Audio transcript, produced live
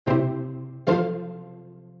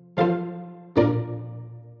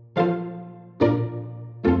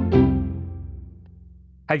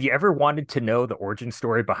Have you ever wanted to know the origin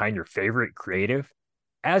story behind your favorite creative?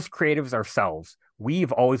 As creatives ourselves,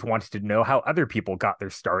 we've always wanted to know how other people got their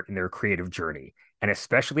start in their creative journey, and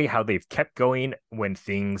especially how they've kept going when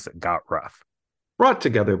things got rough. Brought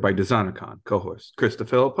together by DesignerCon co-host Krista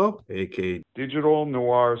Filippo, aka Digital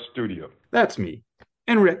Noir Studio. that's me,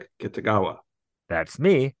 and Rick Kitagawa. That's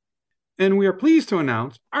me. And we are pleased to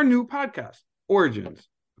announce our new podcast, Origins,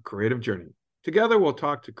 A Creative Journey. Together, we'll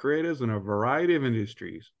talk to creatives in a variety of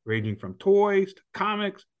industries, ranging from toys to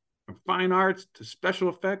comics, from fine arts to special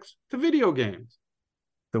effects to video games.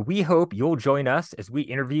 So we hope you'll join us as we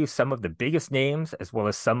interview some of the biggest names as well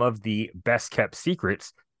as some of the best kept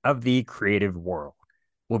secrets of the creative world.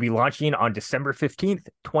 We'll be launching on December 15th,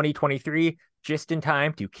 2023, just in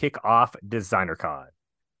time to kick off DesignerCon.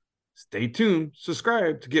 Stay tuned,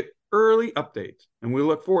 subscribe to get early updates, and we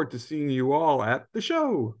look forward to seeing you all at the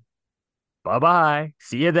show. Bye bye.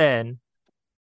 See you then.